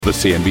The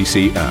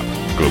CNBC app.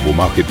 Global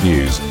market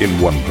news in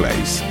one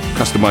place.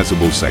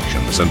 Customizable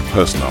sections and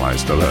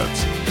personalized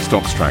alerts.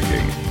 Stocks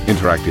tracking,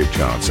 interactive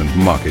charts and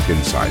market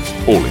insights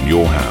all in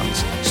your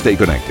hands. Stay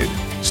connected.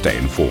 Stay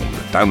informed.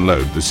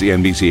 Download the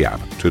CNBC app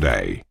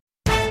today.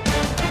 A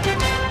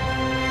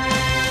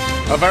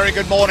very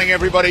good morning,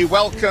 everybody.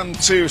 Welcome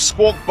to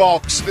Squawk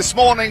Box. This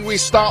morning we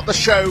start the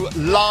show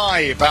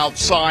live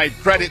outside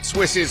Credit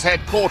Suisse's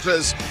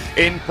headquarters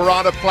in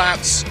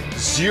Paradeplatz,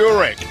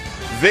 Zurich.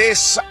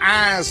 This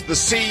as the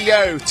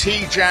CEO,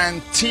 Tidjane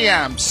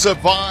Thiam,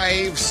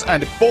 survives a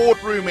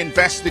boardroom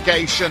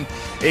investigation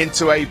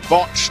into a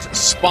botched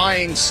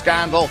spying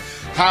scandal.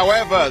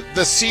 However,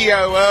 the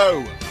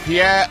COO,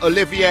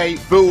 Pierre-Olivier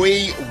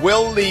Bouy,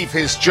 will leave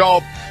his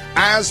job,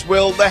 as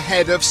will the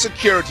head of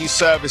security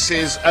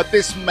services at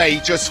this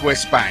major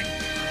Swiss bank.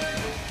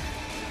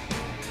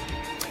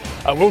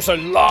 We're also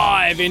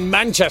live in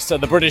Manchester.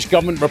 The British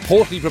government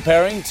reportedly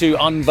preparing to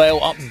unveil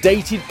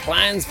updated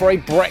plans for a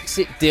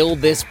Brexit deal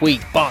this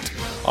week. But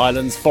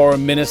Ireland's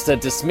foreign minister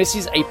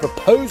dismisses a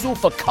proposal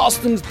for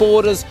customs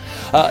borders,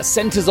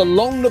 centres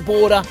along the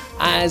border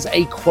as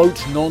a,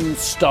 quote,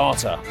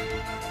 non-starter.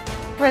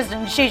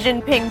 President Xi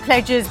Jinping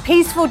pledges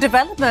peaceful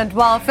development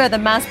while further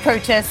mass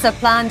protests are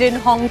planned in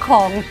Hong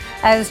Kong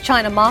as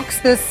China marks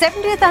the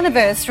 70th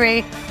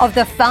anniversary of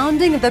the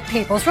founding of the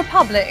People's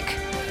Republic.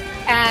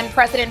 And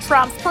President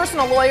Trump's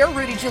personal lawyer,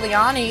 Rudy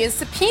Giuliani, is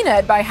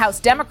subpoenaed by House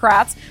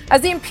Democrats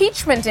as the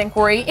impeachment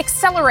inquiry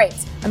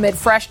accelerates. Amid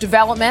fresh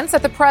developments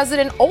that the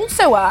president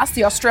also asked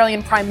the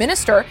Australian Prime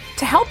Minister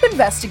to help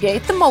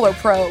investigate the Mueller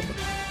probe.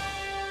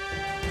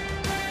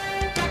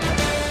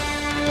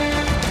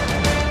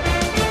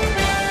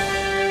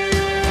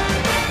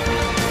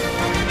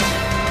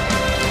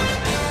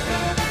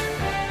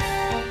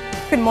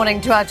 Good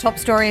morning to our top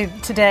story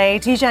today.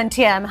 Tidjane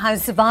Thiam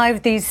has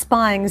survived the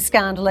spying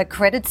scandal at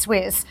Credit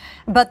Suisse,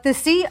 but the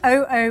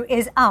COO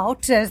is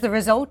out as the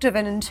result of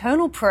an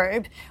internal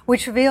probe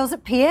which reveals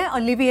that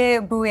Pierre-Olivier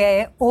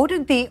Bouy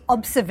ordered the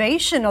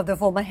observation of the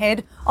former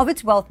head of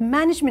its wealth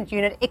management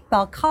unit,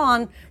 Iqbal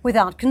Khan,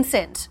 without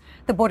consent.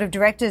 The board of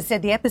directors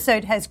said the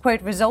episode has,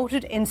 quote,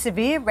 resulted in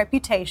severe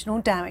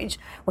reputational damage.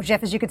 Well,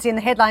 Jeff, as you can see in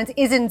the headlines,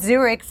 is in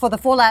Zurich for the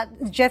fallout.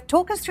 Jeff,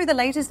 talk us through the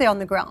latest there on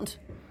the ground.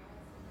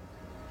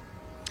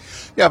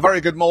 Yeah,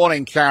 very good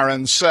morning,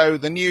 Karen. So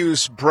the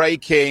news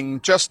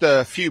breaking just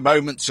a few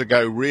moments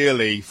ago,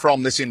 really,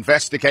 from this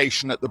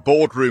investigation at the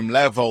boardroom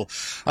level,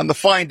 and the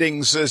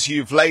findings as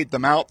you've laid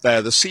them out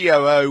there. The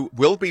COO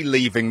will be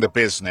leaving the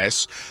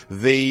business.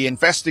 The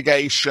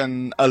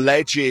investigation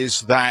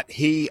alleges that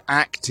he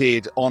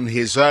acted on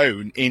his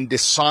own in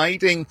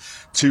deciding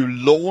to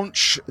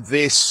launch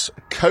this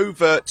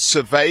covert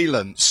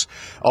surveillance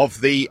of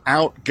the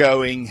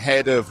outgoing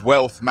head of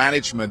wealth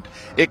management,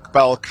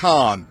 Iqbal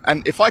Khan.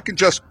 And if I can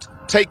just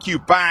take you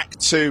back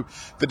to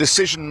the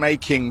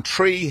decision-making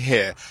tree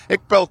here.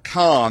 Iqbal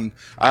Khan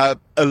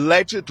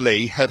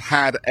allegedly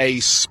had a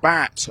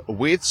spat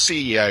with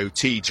CEO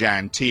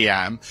Tidjane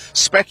Thiam.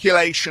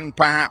 Speculation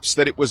perhaps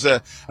that it was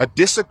a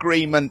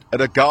disagreement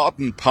at a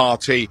garden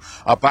party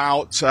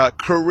about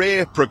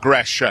career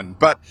progression.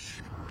 But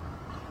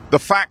the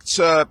facts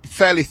are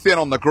fairly thin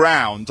on the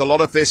ground. A lot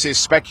of this is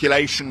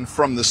speculation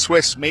from the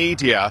Swiss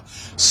media.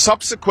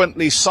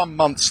 Subsequently, some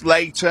months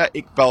later,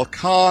 Iqbal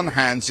Khan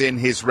hands in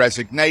his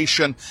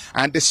resignation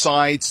and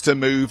decides to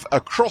move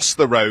across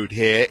the road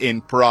here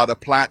in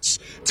Paradeplatz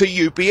to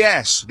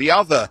UBS, the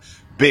other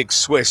big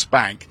Swiss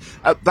bank.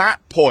 At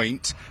that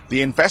point,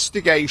 the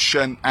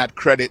investigation at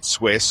Credit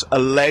Suisse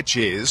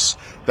alleges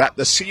that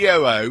the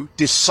COO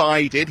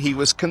decided he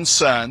was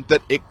concerned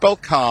that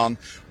Iqbal Khan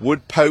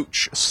would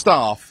poach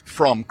staff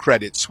from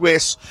Credit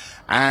Suisse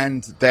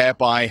and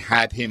thereby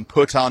had him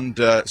put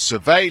under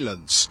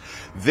surveillance.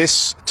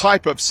 This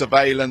type of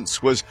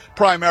surveillance was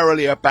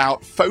primarily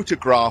about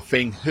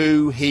photographing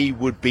who he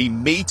would be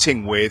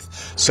meeting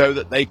with so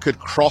that they could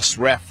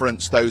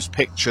cross-reference those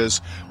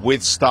pictures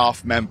with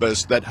staff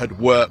members that had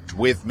worked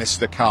with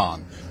Mr.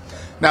 Khan.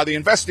 Now, the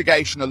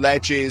investigation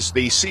alleges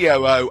the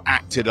COO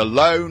acted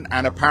alone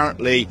and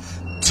apparently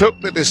took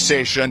the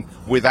decision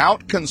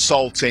without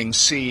consulting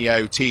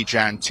CEO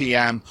Tidjane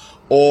Thiam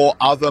or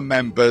other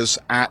members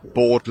at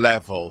board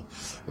level.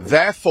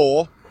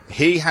 Therefore,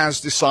 he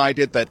has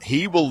decided that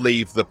he will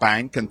leave the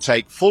bank and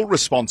take full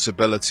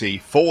responsibility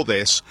for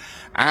this,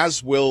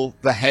 as will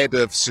the head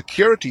of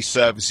security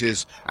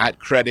services at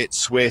Credit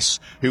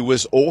Suisse, who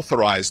was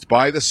authorized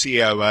by the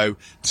COO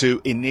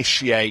to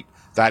initiate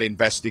that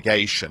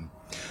investigation.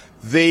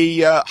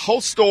 The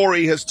whole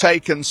story has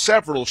taken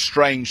several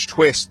strange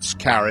twists,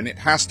 Karen. It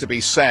has to be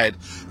said.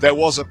 There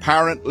was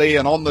apparently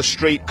an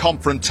on-the-street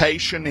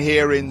confrontation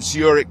here in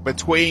Zurich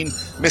between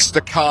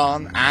Mr.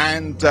 Khan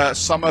and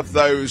some of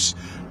those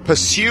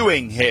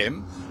pursuing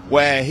him,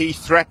 where he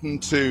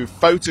threatened to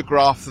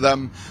photograph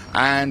them,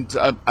 and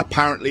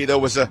apparently there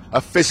was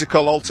a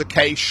physical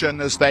altercation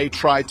as they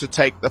tried to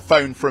take the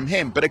phone from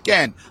him. But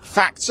again,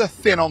 facts are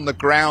thin on the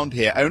ground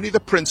here. Only the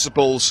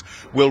principals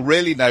will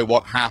really know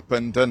what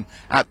happened, and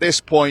at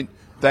this point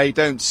they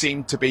don't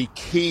seem to be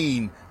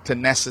keen to to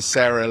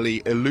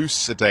necessarily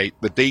elucidate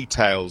the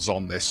details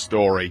on this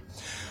story.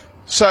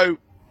 So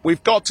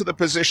we've got to the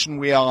position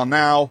we are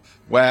now,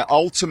 where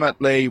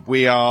ultimately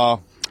we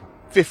are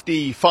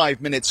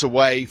 55 minutes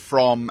away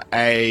from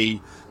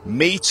a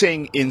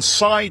meeting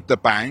inside the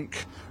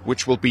bank,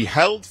 which will be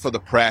held for the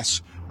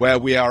press, where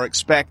we are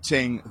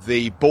expecting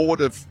the board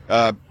of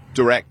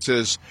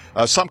directors,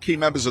 some key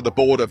members of the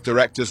board of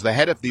directors, the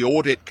head of the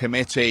audit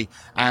committee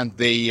and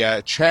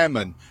the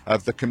chairman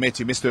of the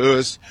committee, Mr.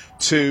 Urs,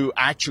 to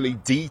actually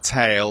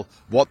detail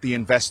what the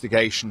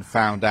investigation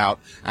found out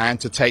and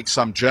to take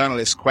some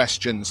journalist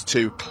questions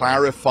to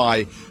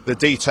clarify the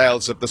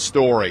details of the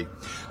story.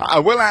 I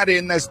will add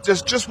in, there's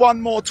just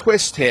one more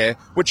twist here,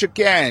 which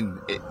again,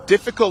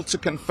 difficult to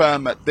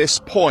confirm at this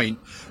point,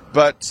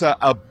 but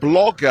a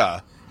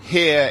blogger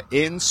here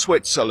in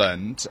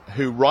Switzerland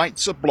who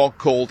writes a blog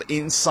called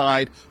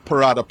Inside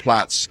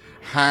Paradeplatz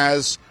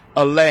has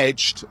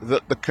alleged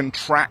that the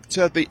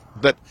contractor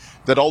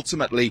that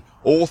ultimately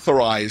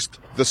authorized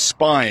the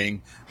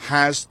spying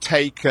has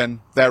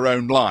taken their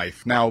own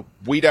life. Now,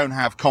 we don't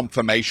have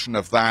confirmation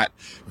of that.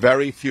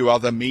 Very few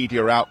other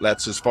media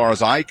outlets, as far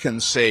as I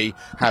can see,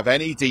 have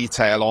any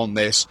detail on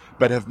this,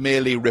 but have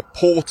merely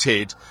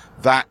reported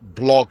that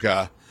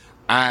blogger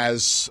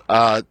as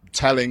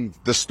telling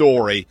the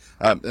story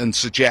and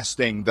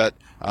suggesting that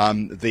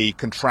the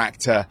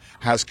contractor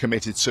has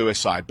committed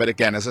suicide. But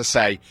again, as I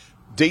say,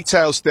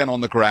 details thin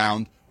on the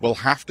ground. We'll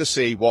have to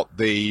see what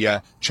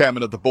the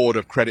chairman of the board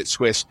of Credit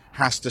Suisse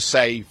has to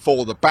say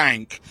for the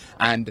bank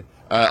and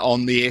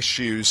on the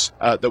issues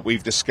that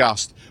we've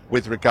discussed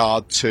with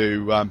regard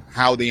to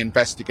how the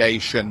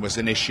investigation was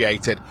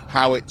initiated,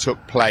 how it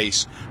took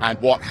place, and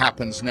what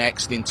happens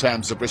next in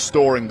terms of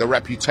restoring the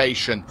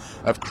reputation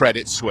of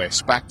Credit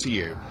Suisse. Back to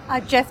you.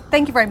 Jeff,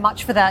 thank you very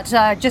much for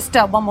that. Just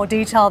one more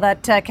detail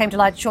that came to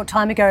light a short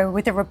time ago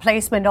with the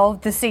replacement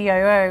of the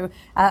COO.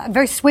 A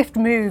very swift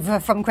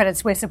move from Credit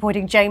Suisse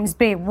appointing James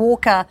B.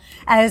 Walker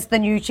as the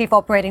new Chief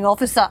Operating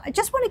Officer. I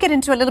just want to get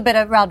into a little bit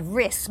around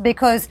risk,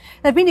 because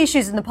there have been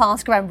issues in the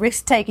past around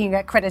risk-taking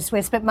at Credit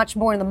Suisse, but much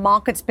more in the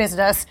markets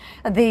business,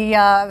 the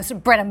sort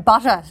of bread and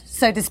butter,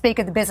 so to speak,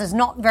 of the business,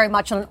 not very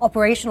much on an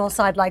operational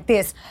side like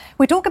this.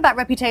 We talk about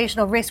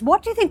reputational risk.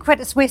 What do you think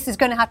Credit Suisse is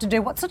going to have to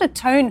do? What sort of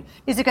tone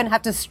is it going to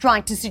have to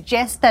strike to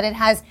suggest that it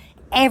has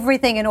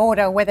everything in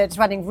order, whether it's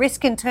running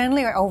risk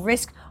internally or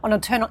risk on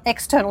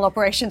external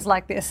operations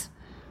like this?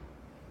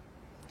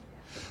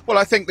 Well,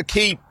 I think the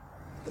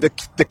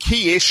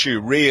key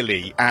issue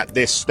really at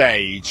this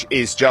stage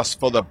is just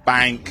for the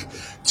bank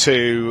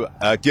to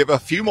give a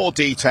few more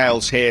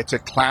details here to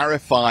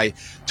clarify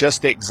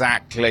just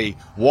exactly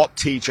what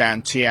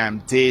Tidjane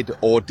Thiam did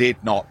or did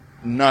not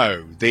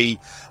know. The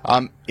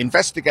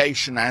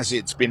investigation, as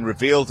it's been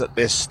revealed at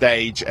this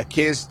stage,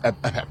 appears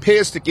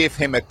to give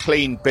him a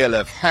clean bill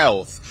of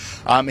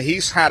health.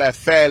 He's had a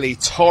fairly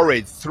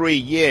torrid 3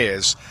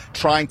 years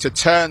trying to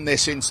turn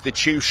this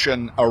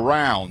institution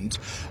around.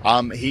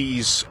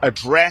 He's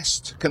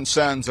addressed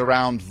concerns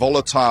around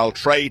volatile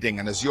trading,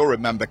 and as you'll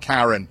remember,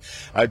 Karen,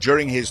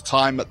 during his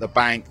time at the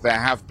bank, there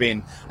have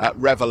been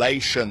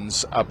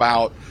revelations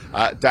about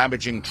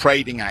damaging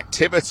trading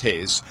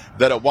activities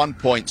that at one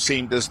point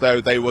seemed as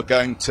though they were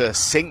going to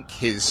sink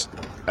his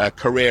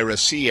career as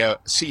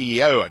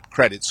CEO at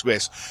Credit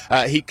Suisse.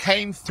 He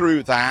came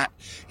through that.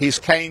 He's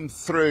came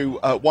through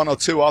one or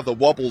two other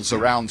wobbles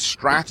around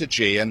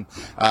strategy and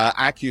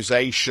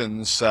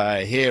accusations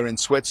here in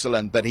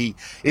Switzerland that he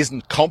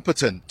isn't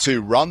competent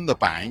to run the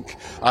bank.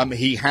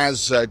 He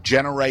has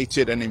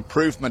generated an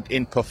improvement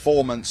in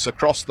performance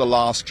across the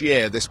last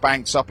year. This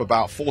bank's up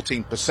about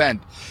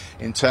 14%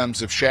 in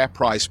terms of share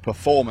price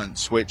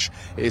performance, which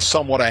is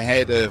somewhat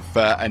ahead of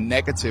a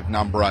negative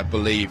number, I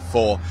believe,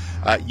 for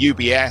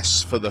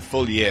UBS for the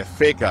full year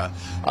figure.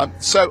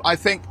 So I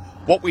think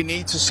what we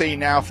need to see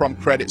now from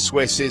Credit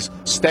Suisse is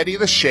steady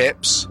the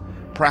ships,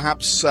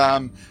 perhaps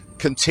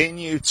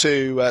continue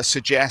to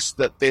suggest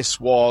that this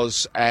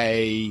was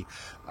very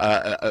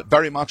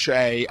much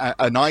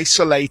an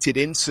isolated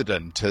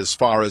incident as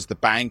far as the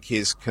bank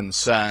is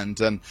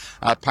concerned, and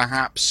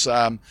perhaps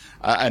an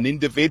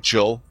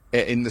individual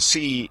in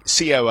the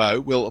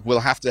COO, we'll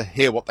have to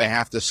hear what they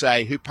have to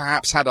say, who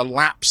perhaps had a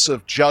lapse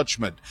of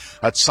judgment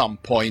at some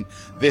point.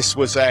 This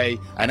was an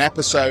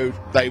episode,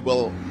 they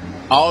will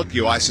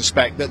argue, I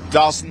suspect, that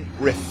doesn't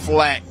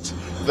reflect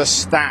the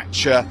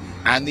stature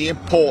and the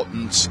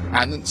importance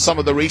and some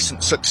of the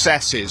recent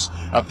successes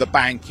of the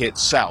bank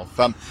itself.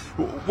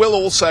 We'll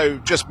also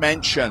just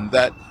mention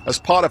that as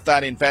part of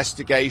that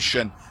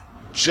investigation,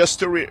 just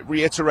to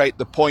reiterate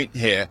the point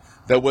here,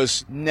 there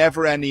was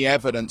never any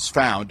evidence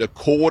found,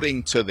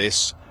 according to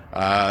this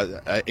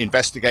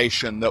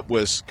investigation that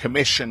was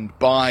commissioned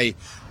by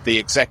the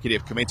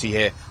executive committee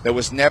here, there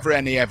was never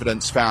any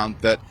evidence found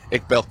that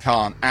Iqbal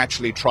Khan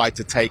actually tried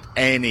to take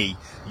any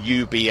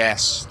UBS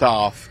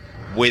staff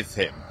with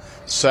him.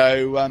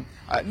 So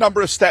a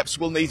number of steps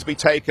will need to be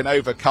taken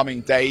over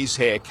coming days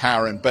here,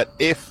 Karen, but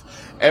if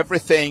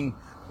everything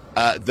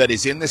that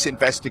is in this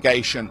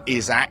investigation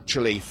is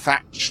actually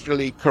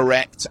factually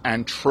correct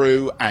and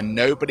true, and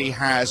nobody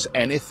has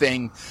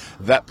anything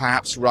that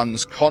perhaps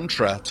runs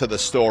contra to the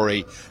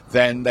story,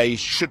 then they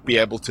should be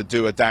able to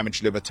do a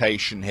damage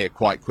limitation here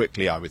quite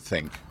quickly, I would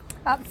think.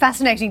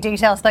 Fascinating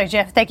details, though,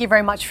 Jeff. Thank you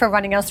very much for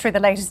running us through the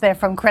latest there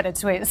from Credit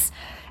Suisse.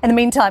 In the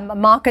meantime,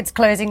 markets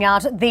closing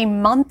out the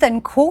month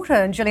and quarter,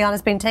 and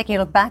Juliana's been taking a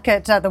look back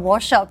at the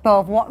wash-up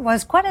of what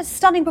was quite a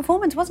stunning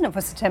performance, wasn't it, for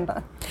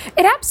September?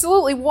 It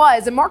absolutely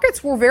was. The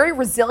markets were very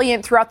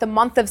resilient throughout the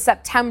month of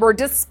September,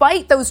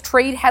 despite those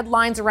trade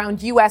headlines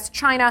around U.S.,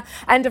 China,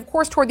 and of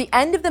course, toward the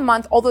end of the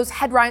month, all those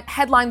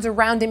headlines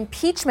around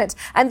impeachment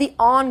and the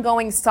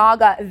ongoing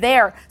saga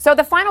there. So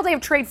the final day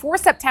of trade for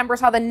September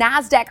saw the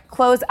NASDAQ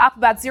close up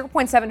about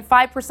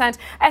 0.75%,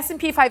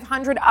 S&P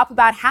 500 up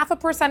about half a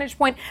percentage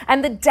point,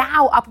 and the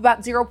Dow up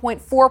about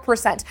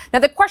 0.4%. Now,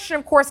 the question,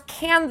 of course,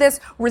 can this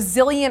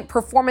resilient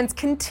performance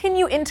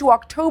continue into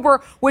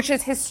October, which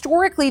is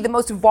historically the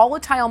most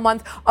volatile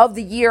month of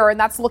the year? And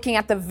that's looking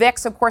at the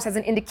VIX, of course, as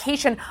an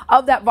indication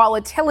of that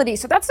volatility.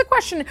 So that's the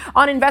question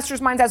on investors'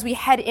 minds as we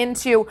head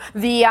into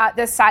the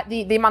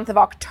month of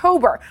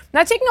October.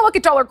 Now, taking a look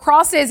at dollar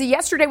crosses,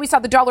 yesterday we saw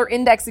the dollar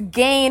index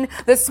gain.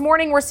 This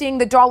morning we're seeing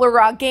the dollar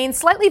gain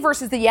slightly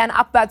versus the yen,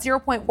 up about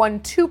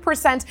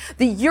 0.12%.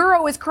 The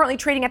euro is currently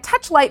trading a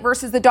touch light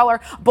versus the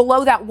dollar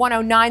below that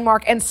 109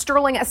 mark, and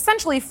sterling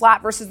essentially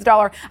flat versus the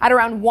dollar at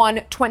around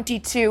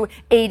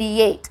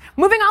 122.88.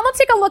 Moving on, let's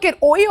take a look at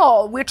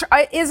oil, which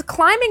is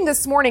climbing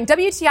this morning.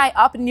 WTI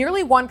up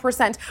nearly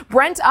 1%,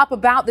 Brent up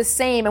about the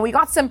same, and we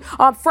got some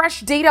fresh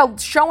data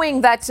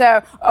showing that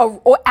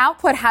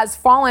output has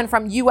fallen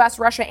from U.S.,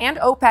 Russia, and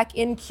OPEC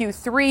in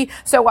Q3,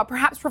 so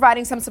perhaps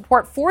providing some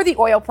support for the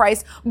oil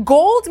price.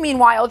 Gold,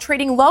 meanwhile,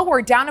 trading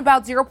lower, down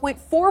about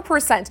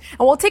 0.4%, and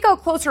we'll take a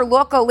closer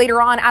look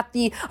later on at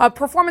the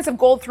performance of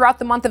gold throughout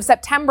the month of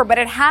September, but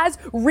it has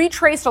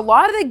retraced a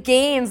lot of the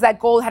gains that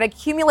gold had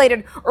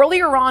accumulated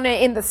earlier on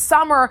in the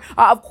summer,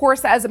 of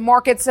course, as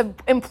markets have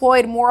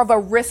employed more of a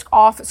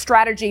risk-off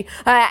strategy,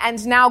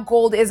 and now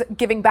gold is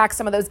giving back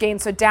some of those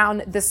gains, so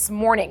down this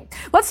morning.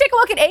 Let's take a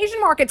look at Asian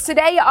markets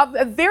today.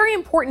 A very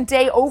important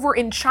day over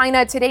in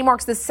China. Today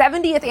marks the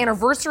 70th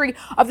anniversary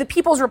of the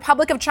People's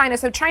Republic of China,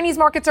 so Chinese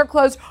markets are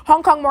closed,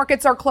 Hong Kong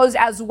markets are closed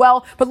as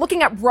well, but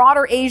looking at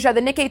broader Asia,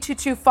 the Nikkei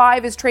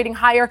 225 is trading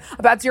higher,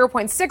 about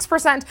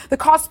 0.6%. The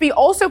Kospi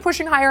also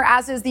pushing higher,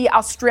 as is the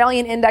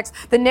Australian index.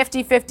 The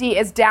Nifty 50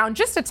 is down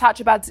just a touch,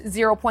 about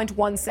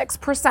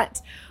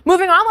 0.16%.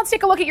 Moving on, let's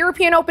take a look at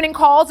European opening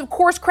calls. Of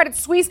course, Credit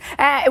Suisse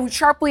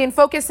sharply in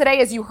focus today.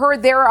 As you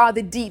heard, there are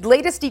the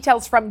latest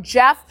details from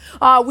Jeff.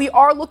 We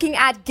are looking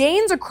at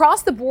gains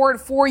across the board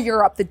for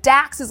Europe. The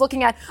DAX is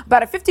looking at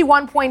about a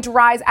 51-point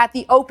rise at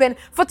the open.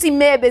 FTSE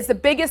MIB is the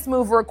biggest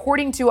mover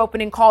according to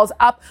opening calls,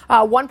 up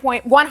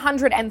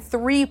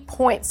 103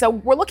 points. So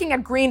we're looking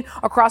at green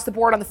across the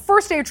board on the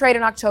first day of trade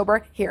in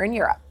October here in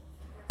Europe.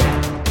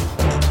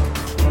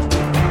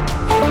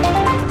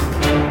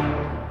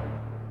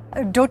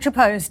 Deutsche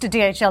Post,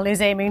 DHL,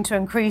 is aiming to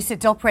increase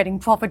its operating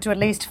profit to at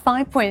least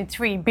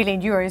 5.3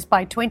 billion euros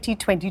by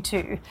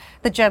 2022.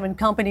 The German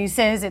company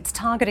says it's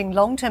targeting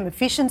long-term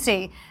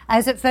efficiency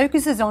as it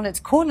focuses on its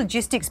core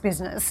logistics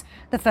business.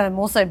 The firm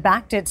also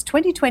backed its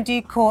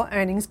 2020 core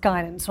earnings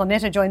guidance. Well,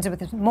 Netta joins us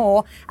with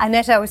more. And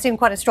Netta, we've seen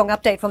quite a strong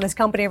update from this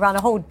company around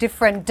a whole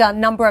different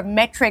number of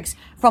metrics,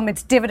 from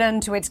its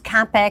dividend to its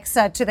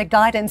capex to the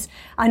guidance.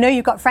 I know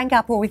you've got Frank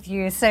Appel with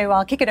you, so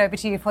I'll kick it over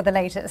to you for the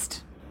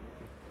latest.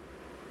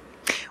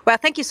 Well,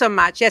 thank you so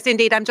much. Yes,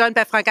 indeed. I'm joined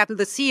by Frank Appel,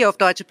 the CEO of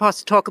Deutsche Post,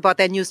 to talk about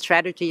their new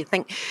strategy.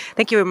 Thank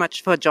you very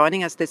much for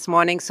joining us this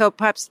morning. So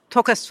perhaps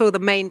talk us through the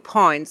main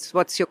points.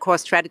 What's your core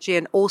strategy?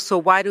 And also,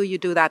 why do you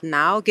do that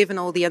now, given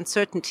all the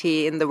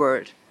uncertainty in the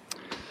world?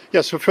 Yeah,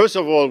 so first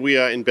of all, we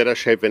are in better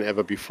shape than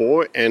ever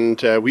before,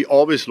 and we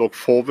always look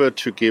forward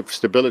to give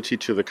stability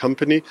to the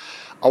company.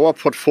 Our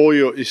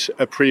portfolio is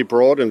pretty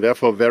broad and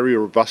therefore very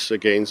robust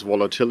against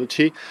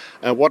volatility.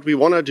 What we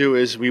want to do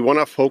is we want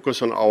to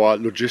focus on our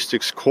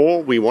logistics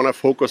core. We want to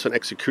focus on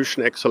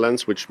execution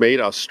excellence, which made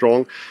us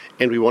strong,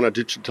 and we want to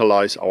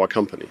digitalize our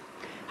company.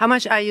 How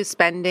much are you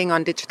spending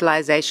on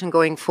digitalization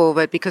going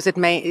forward? Because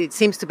it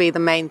seems to be the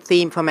main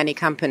theme for many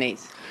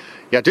companies.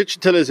 Yeah,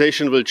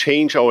 digitalization will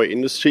change our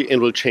industry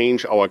and will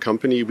change our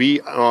company.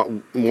 We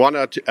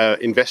want to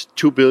invest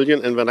 2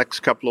 billion in the next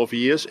couple of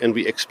years, and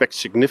we expect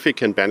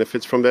significant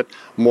benefits from that,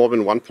 more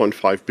than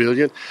 1.5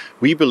 billion.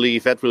 We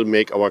believe that will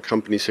make our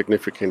company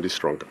significantly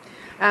stronger.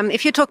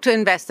 If you talk to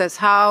investors,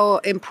 how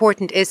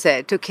important is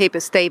it to keep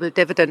a stable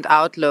dividend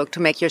outlook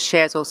to make your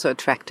shares also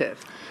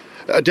attractive?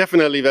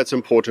 Definitely, that's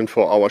important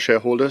for our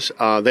shareholders.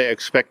 They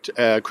expect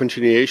a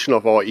continuation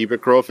of our EBIT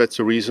growth. That's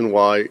the reason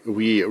why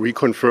we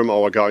reconfirm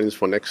our guidance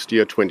for next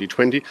year,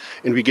 2020,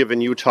 and we give a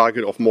new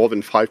target of more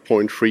than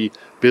 5.3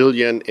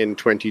 billion in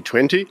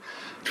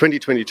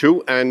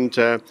 2022.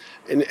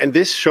 And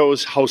this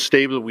shows how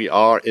stable we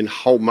are and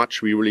how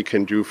much we really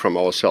can do from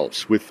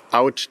ourselves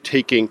without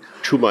taking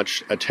too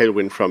much a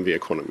tailwind from the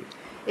economy.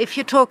 If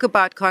you talk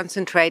about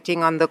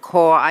concentrating on the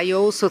core, are you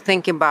also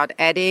thinking about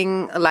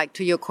adding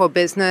to your core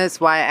business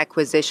via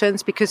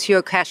acquisitions because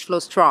you're cash flow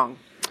strong?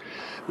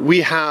 We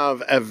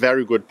have a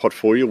very good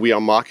portfolio. We are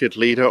market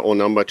leader or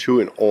number 2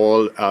 in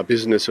all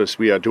businesses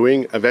we are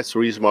doing. And that's the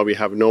reason why we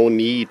have no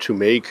need to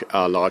make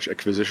a large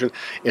acquisition.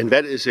 And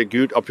that is a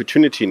good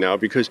opportunity now,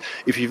 because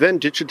if you then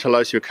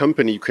digitalize your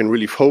company, you can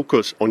really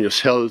focus on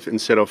yourself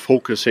instead of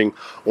focusing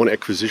on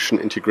acquisition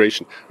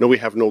integration. No, we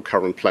have no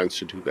current plans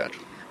to do that.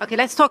 Okay,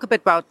 let's talk a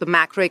bit about the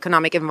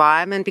macroeconomic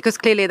environment, because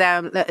clearly there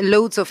are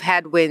loads of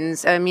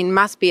headwinds. I mean,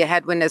 must be a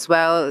headwind as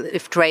well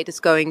if trade is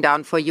going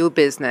down for your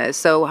business.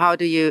 So how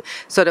do you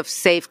sort of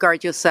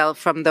safeguard yourself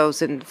from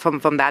those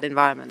from that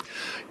environment?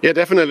 Yeah,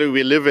 definitely.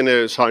 We live in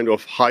a kind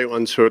of high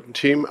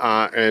uncertainty,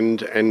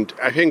 and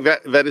I think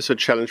that is a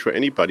challenge for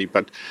anybody.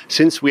 But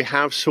since we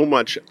have so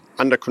much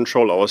under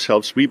control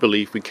ourselves, we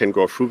believe we can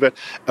go through that.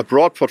 A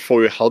broad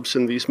portfolio helps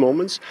in these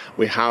moments.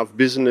 We have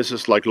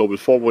businesses like Global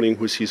Forwarding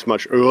who sees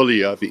much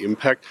earlier the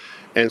impact,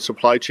 and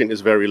supply chain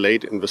is very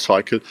late in the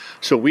cycle.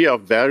 So we are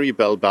very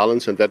well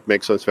balanced, and that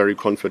makes us very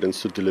confident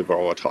to deliver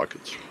our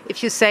targets.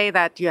 If you say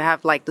that you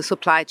have the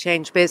supply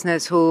chain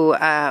business who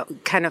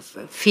kind of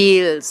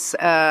feels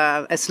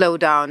a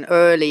slowdown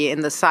early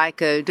in the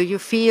cycle, do you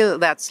feel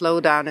that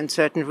slowdown in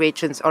certain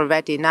regions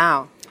already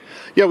now?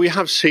 Yeah, we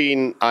have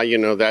seen,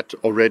 that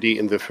already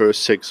in the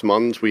first 6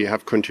 months. We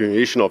have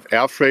continuation of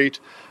air freight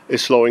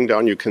is slowing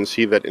down. You can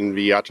see that in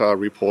IATA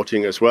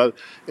reporting as well.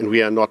 And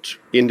we are not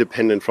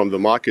independent from the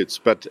markets.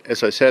 But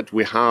as I said,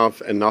 we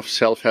have enough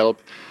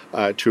self-help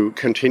to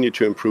continue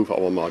to improve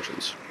our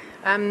margins.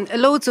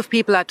 Loads of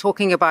people are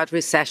talking about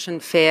recession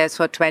fears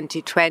for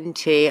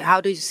 2020.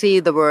 How do you see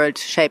the world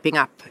shaping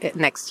up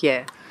next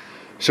year?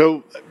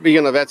 So,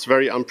 that's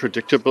very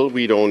unpredictable.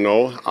 We don't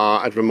know.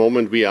 At the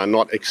moment, we are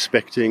not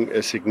expecting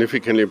a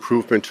significant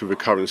improvement to the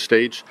current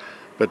stage,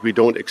 but we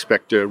don't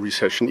expect a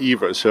recession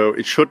either. So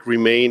it should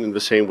remain in the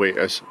same way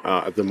as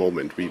at the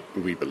moment, we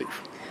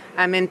believe.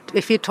 I mean,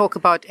 if you talk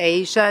about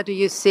Asia, do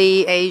you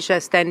see Asia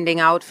standing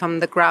out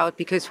from the crowd?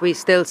 Because we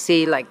still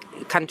see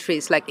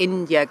countries like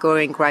India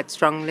growing quite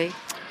strongly.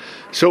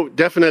 So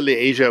definitely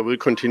Asia will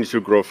continue to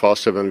grow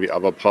faster than the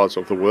other parts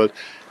of the world.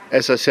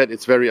 As I said,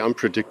 it's very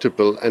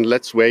unpredictable, and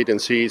let's wait and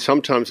see.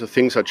 Sometimes the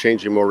things are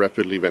changing more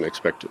rapidly than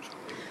expected.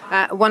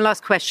 One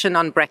last question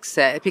on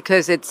Brexit,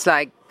 because it's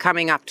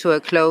coming up to a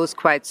close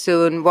quite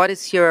soon. What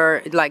is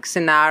your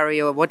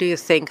scenario? What do you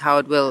think how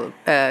it will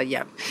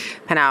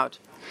pan out?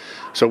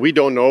 So we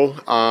don't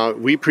know.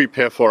 We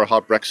prepare for a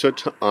hard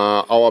Brexit.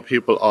 Our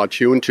people are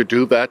tuned to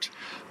do that.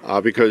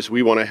 Because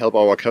we want to help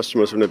our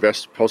customers in the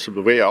best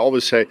possible way. I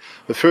always say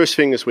the first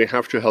thing is we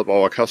have to help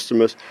our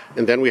customers,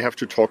 and then we have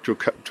to talk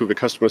to the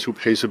customers who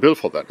pays the bill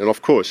for that. And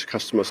of course,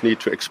 customers need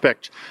to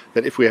expect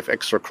that if we have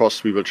extra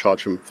costs, we will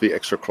charge them the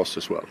extra cost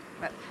as well.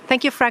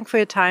 Thank you, Frank, for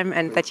your time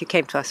and that you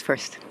came to us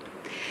first.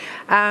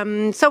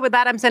 So with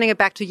that, I'm sending it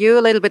back to you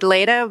a little bit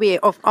later. We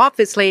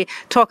obviously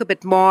talk a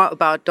bit more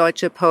about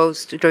Deutsche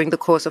Post during the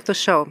course of the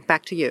show.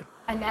 Back to you.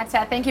 Annette,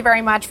 thank you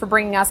very much for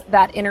bringing us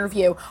that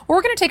interview.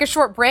 We're going to take a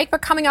short break,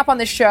 but coming up on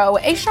the show,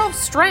 a show of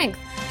strength.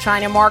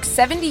 China marks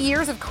 70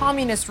 years of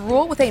communist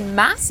rule with a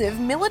massive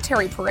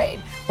military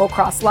parade. We'll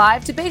cross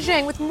live to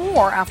Beijing with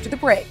more after the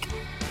break.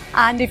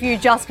 And if you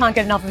just can't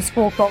get enough of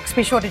Squawk Box,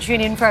 be sure to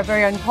tune in for our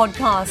very own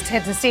podcast.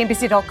 Head to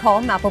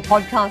cnbc.com, Apple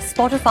Podcasts,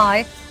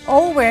 Spotify,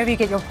 or wherever you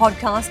get your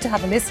podcast to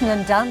have a listen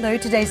and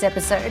download today's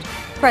episode.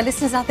 For our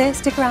listeners out there,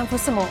 stick around for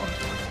some more.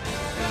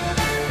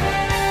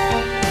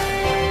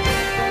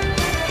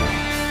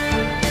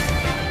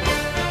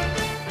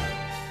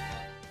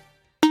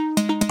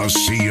 A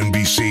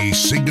CNBC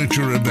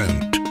signature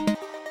event.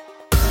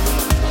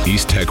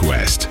 East Tech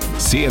West,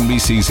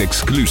 CNBC's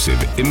exclusive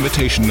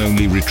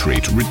invitation-only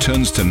retreat,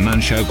 returns to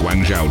Nanshao,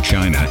 Guangzhou,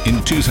 China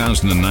in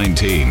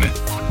 2019.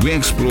 We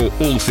explore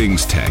all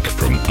things tech,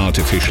 from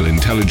artificial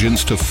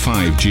intelligence to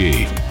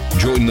 5G.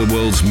 Join the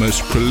world's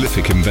most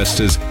prolific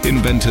investors,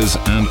 inventors,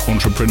 and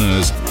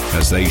entrepreneurs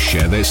as they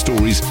share their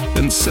stories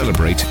and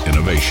celebrate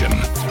innovation.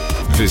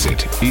 Visit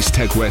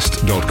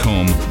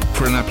easttechwest.com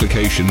for an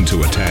application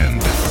to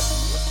attend.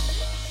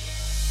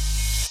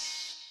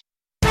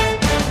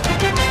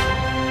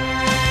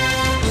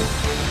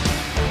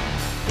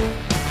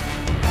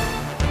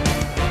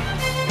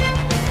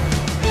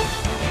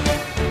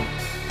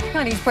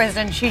 Chinese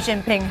President Xi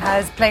Jinping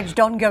has pledged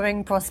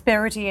ongoing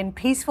prosperity and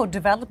peaceful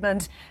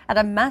development at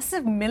a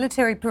massive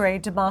military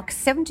parade to mark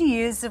 70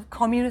 years of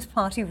Communist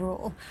Party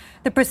rule.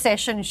 The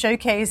procession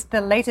showcased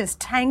the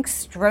latest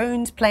tanks,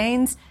 drones,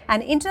 planes,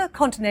 and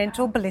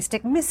intercontinental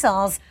ballistic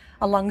missiles,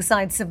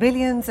 alongside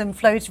civilians and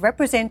floats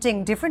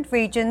representing different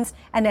regions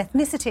and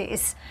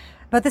ethnicities.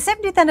 But the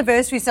 70th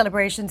anniversary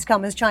celebrations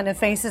come as China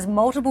faces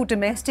multiple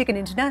domestic and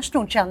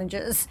international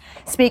challenges.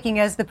 Speaking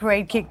as the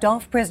parade kicked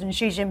off, President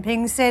Xi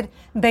Jinping said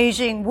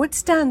Beijing would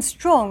stand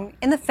strong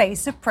in the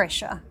face of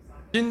pressure.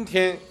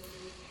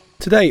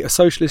 Today, a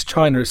socialist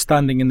China is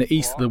standing in the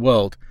east of the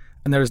world,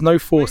 and there is no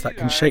force that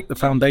can shake the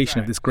foundation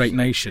of this great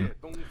nation.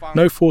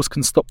 No force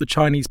can stop the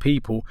Chinese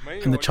people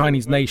and the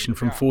Chinese nation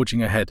from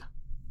forging ahead.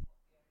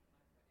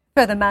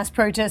 Further mass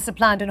protests are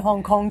planned in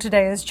Hong Kong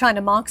today as China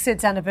marks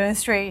its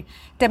anniversary.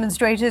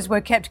 Demonstrators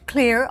were kept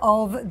clear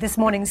of this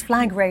morning's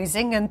flag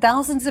raising and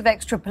thousands of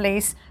extra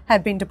police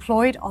have been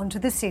deployed onto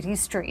the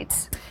city's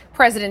streets.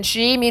 President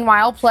Xi,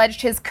 meanwhile,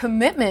 pledged his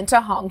commitment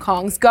to Hong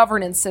Kong's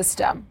governance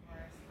system.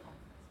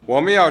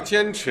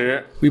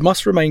 We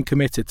must remain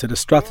committed to the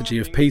strategy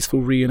of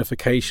peaceful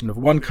reunification of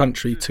one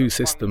country, two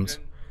systems.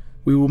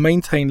 We will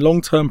maintain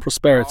long-term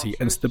prosperity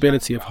and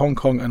stability of Hong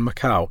Kong and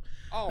Macau,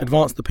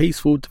 advance the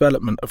peaceful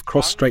development of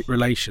cross-strait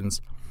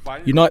relations,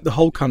 unite the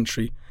whole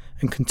country,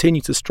 and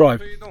continue to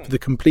strive for the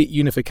complete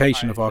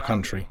unification of our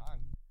country.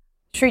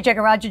 Sri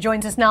Jagaraja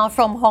joins us now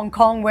from Hong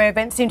Kong, where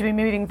events seem to be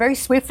moving very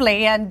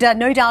swiftly, and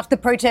no doubt the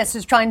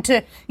protesters trying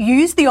to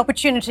use the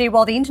opportunity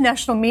while the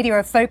international media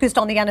are focused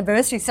on the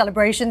anniversary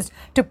celebrations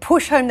to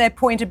push home their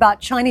point about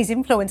Chinese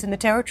influence in the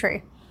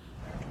territory.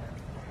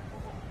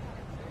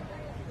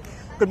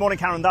 Good morning,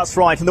 Karen. That's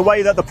right. And the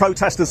way that the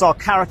protesters are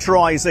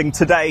characterising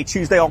today,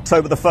 Tuesday,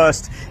 October the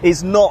 1st,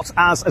 is not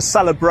as a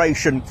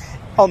celebration.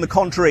 On the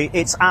contrary,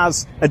 it's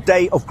as a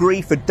day of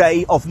grief, a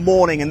day of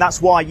mourning. And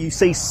that's why you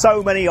see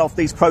so many of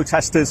these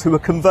protesters who are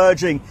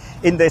converging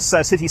in this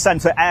city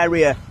centre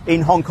area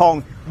in Hong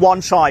Kong, Wan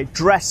Chai,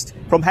 dressed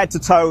from head to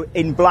toe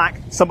in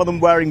black, some of them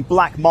wearing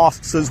black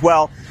masks as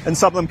well, and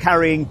some of them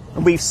carrying,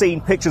 and we've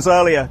seen pictures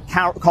earlier,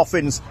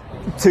 coffins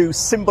to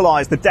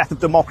symbolise the death of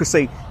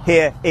democracy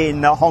here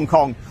in Hong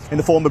Kong, in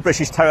the former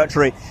British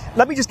territory.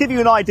 Let me just give you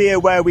an idea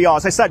where we are.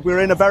 As I said,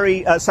 we're in a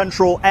very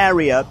central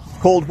area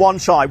called Wan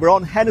Chai. We're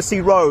on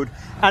Hennessy Road.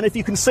 And if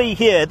you can see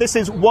here, this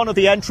is one of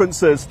the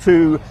entrances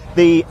to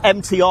the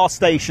MTR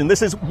station.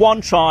 This is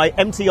Wan Chai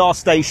MTR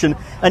station.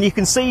 And you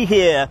can see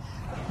here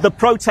the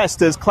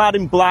protesters clad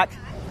in black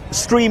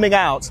streaming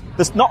out.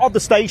 This, not of the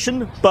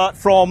station, but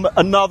from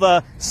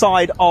another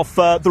side of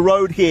the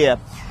road here.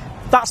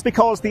 That's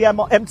because the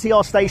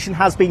MTR station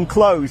has been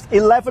closed.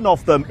 11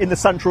 of them in the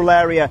central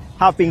area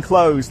have been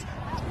closed,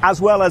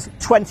 as well as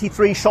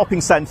 23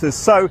 shopping centres.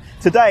 So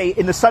today,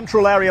 in the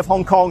central area of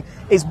Hong Kong,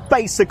 is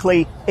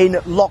basically in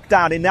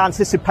lockdown in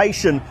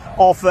anticipation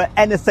of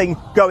anything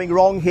going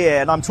wrong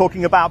here. And I'm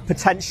talking about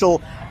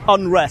potential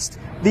unrest.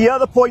 The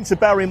other point to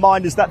bear in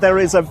mind is that there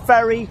is a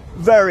very,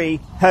 very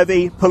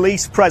heavy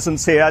police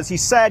presence here. As you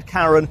said,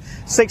 Karen,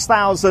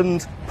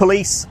 6,000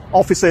 police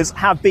officers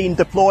have been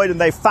deployed and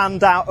they've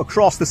fanned out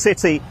across the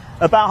city.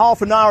 About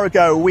half an hour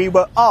ago, we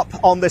were up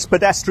on this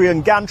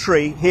pedestrian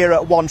gantry here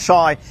at Wan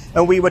Chai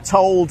and we were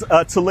told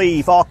to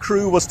leave. Our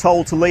crew was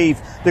told to leave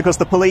because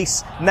the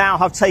police now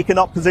have taken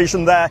up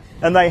position there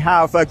and they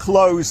have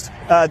closed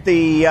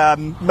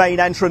the main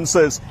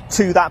entrances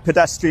to that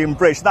pedestrian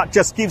bridge. That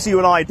just gives you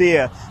an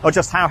idea of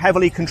just how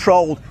heavily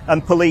controlled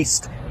and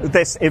policed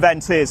this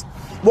event is.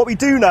 What we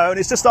do know, and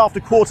it's just after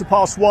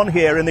 1:15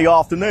 here in the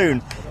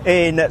afternoon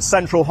in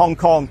central Hong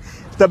Kong,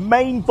 the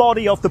main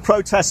body of the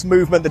protest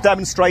movement, the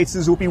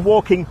demonstrators, will be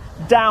walking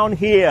down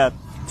here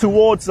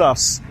towards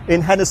us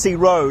in Hennessy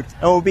Road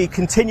and will be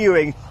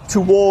continuing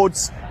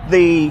towards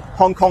the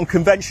Hong Kong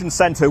Convention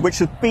Centre, which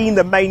has been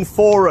the main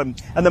forum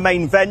and the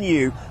main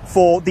venue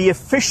for the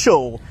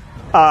official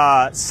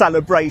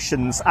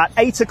celebrations. At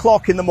 8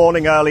 o'clock in the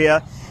morning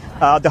earlier,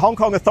 the Hong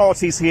Kong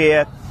authorities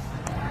here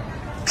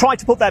tried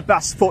to put their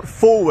best foot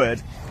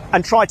forward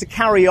and tried to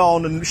carry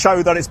on and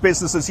show that it's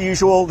business as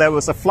usual. There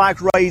was a flag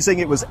raising.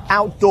 It was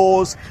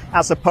outdoors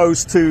as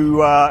opposed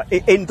to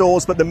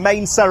indoors, but the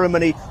main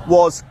ceremony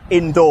was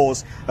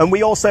indoors. And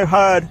we also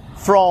heard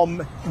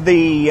from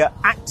the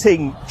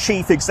acting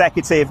chief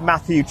executive,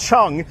 Matthew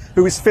Chung,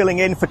 who is filling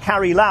in for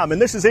Carrie Lam.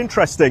 And this is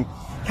interesting.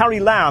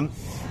 Carrie Lam,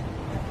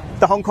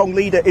 the Hong Kong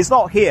leader, is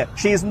not here.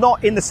 She is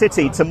not in the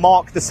city to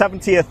mark the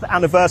 70th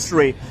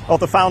anniversary of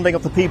the founding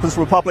of the People's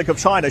Republic of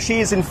China. She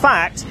is, in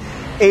fact,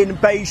 in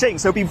Beijing.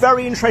 So it'll be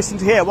very interesting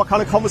to hear what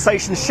kind of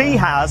conversation she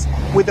has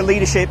with the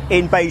leadership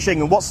in Beijing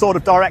and what sort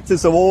of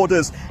directives or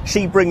orders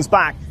she brings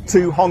back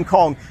to Hong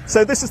Kong.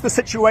 So this is the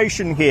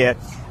situation here.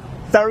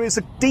 There is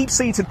a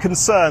deep-seated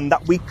concern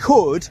that we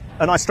could,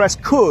 and I stress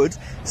could,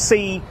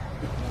 see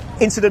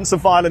incidents of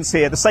violence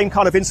here, the same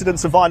kind of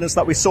incidents of violence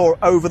that we saw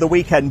over the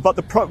weekend. But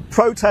the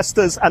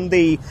protesters and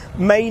the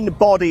main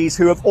bodies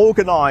who have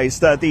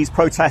organised these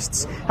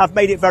protests have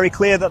made it very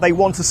clear that they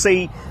want to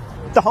see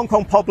the Hong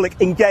Kong public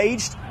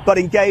engaged, but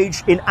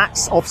engaged in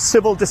acts of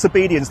civil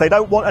disobedience. They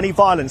don't want any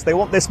violence. They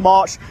want this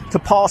march to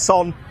pass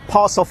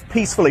off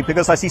peacefully,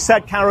 because, as you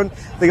said, Karen,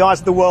 the eyes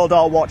of the world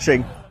are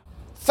watching.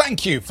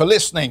 Thank you for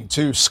listening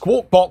to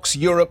Squawk Box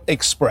Europe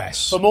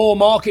Express. For more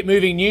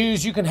market-moving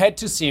news, you can head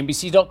to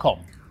CNBC.com.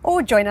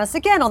 Or join us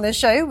again on the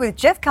show with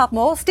Jeff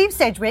Cutmore, Steve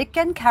Sedgwick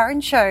and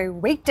Karen Cho,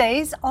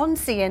 weekdays on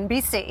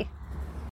CNBC.